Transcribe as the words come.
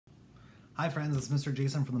Hi friends, it's Mr.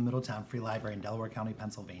 Jason from the Middletown Free Library in Delaware County,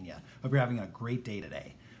 Pennsylvania. Hope you're having a great day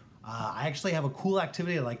today. I actually have a cool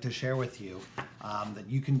activity I'd like to share with you that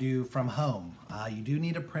you can do from home. You do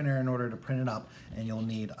need a printer in order to print it up, and you'll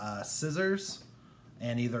need scissors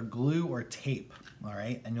and either glue or tape, all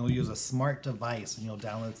right? And you'll use a smart device and you'll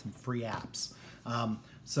download some free apps.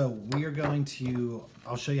 So we are going to,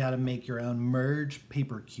 I'll show you how to make your own Merge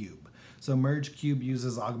paper cube. So Merge Cube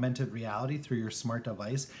uses augmented reality through your smart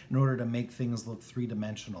device in order to make things look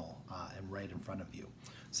three-dimensional and right in front of you.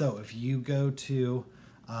 So if you go to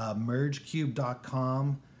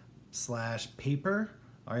mergecube.com/paper,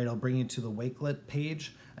 all right, it'll bring you to the Wakelet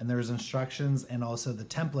page, and there's instructions and also the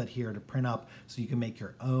template here to print up so you can make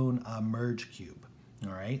your own Merge Cube,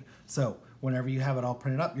 all right? So whenever you have it all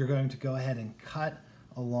printed up, you're going to go ahead and cut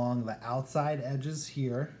along the outside edges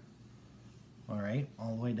here, all right,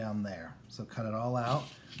 all the way down there. So cut it all out.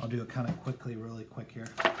 I'll do it kind of quickly, really quick here.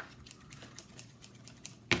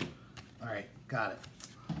 All right, got it.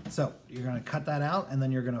 So you're gonna cut that out and then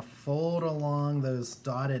you're gonna fold along those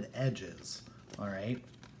dotted edges, all right?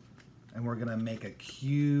 And we're gonna make a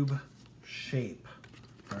cube shape,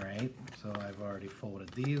 all right? So I've already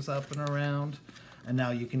folded these up and around. And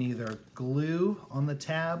now you can either glue on the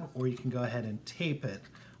tab or you can go ahead and tape it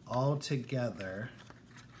all together,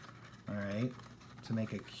 all right, to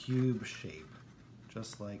make a cube shape,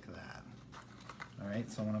 just like that. All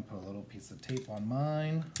right, so I'm gonna put a little piece of tape on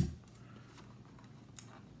mine.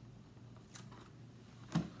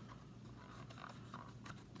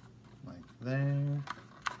 Like there.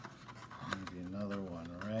 Maybe another one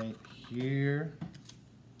right here.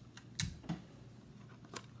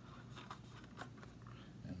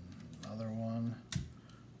 And another one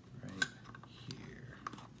right here.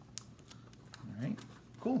 All right,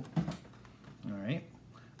 cool. All right.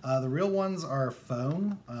 The real ones are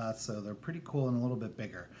foam, so they're pretty cool and a little bit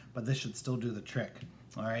bigger, but this should still do the trick.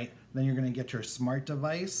 All right. Then you're going to get your smart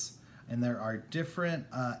device, and there are different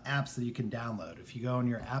apps that you can download. If you go in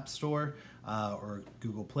your App Store or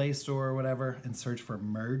Google Play Store or whatever and search for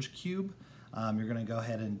Merge Cube, you're going to go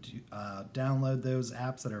ahead and download those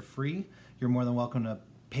apps that are free. You're more than welcome to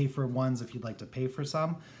pay for ones if you'd like to pay for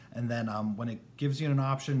some. And then when it gives you an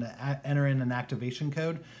option to enter in an activation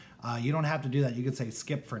code, you don't have to do that. You could say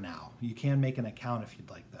skip for now. You can make an account if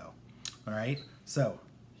you'd like though. All right, so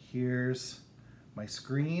here's my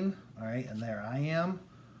screen, all right, and there I am,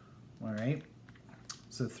 all right.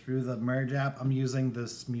 So through the Merge app, I'm using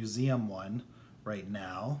this museum one right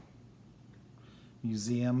now.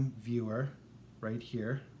 Museum viewer right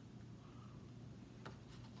here.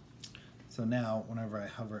 So now whenever I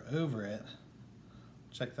hover over it,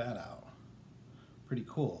 check that out. Pretty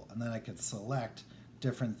cool. And then I could select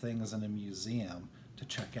different things in a museum to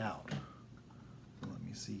check out. So let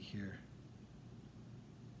me see here.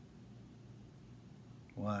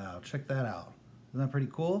 Wow, check that out. Isn't that pretty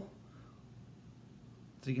cool?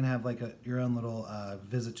 So you can have like your own little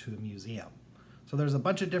visit to a museum. So there's a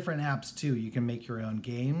bunch of different apps too. You can make your own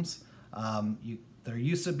games. There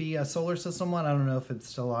used to be a solar system one. I don't know if it's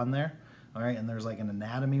still on there. All right, and there's like an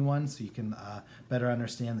anatomy one, so you can better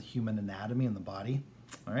understand the human anatomy and the body.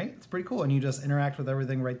 All right, it's pretty cool, and you just interact with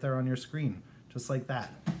everything right there on your screen, just like that.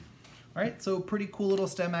 All right, so pretty cool little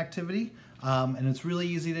STEM activity, and it's really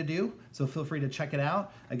easy to do, so feel free to check it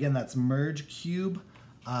out. Again, that's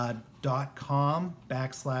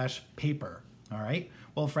mergecube.com/paper. All right,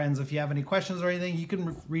 well, friends, if you have any questions or anything, you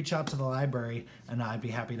can reach out to the library, and I'd be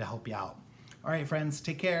happy to help you out. All right, friends,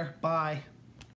 take care. Bye.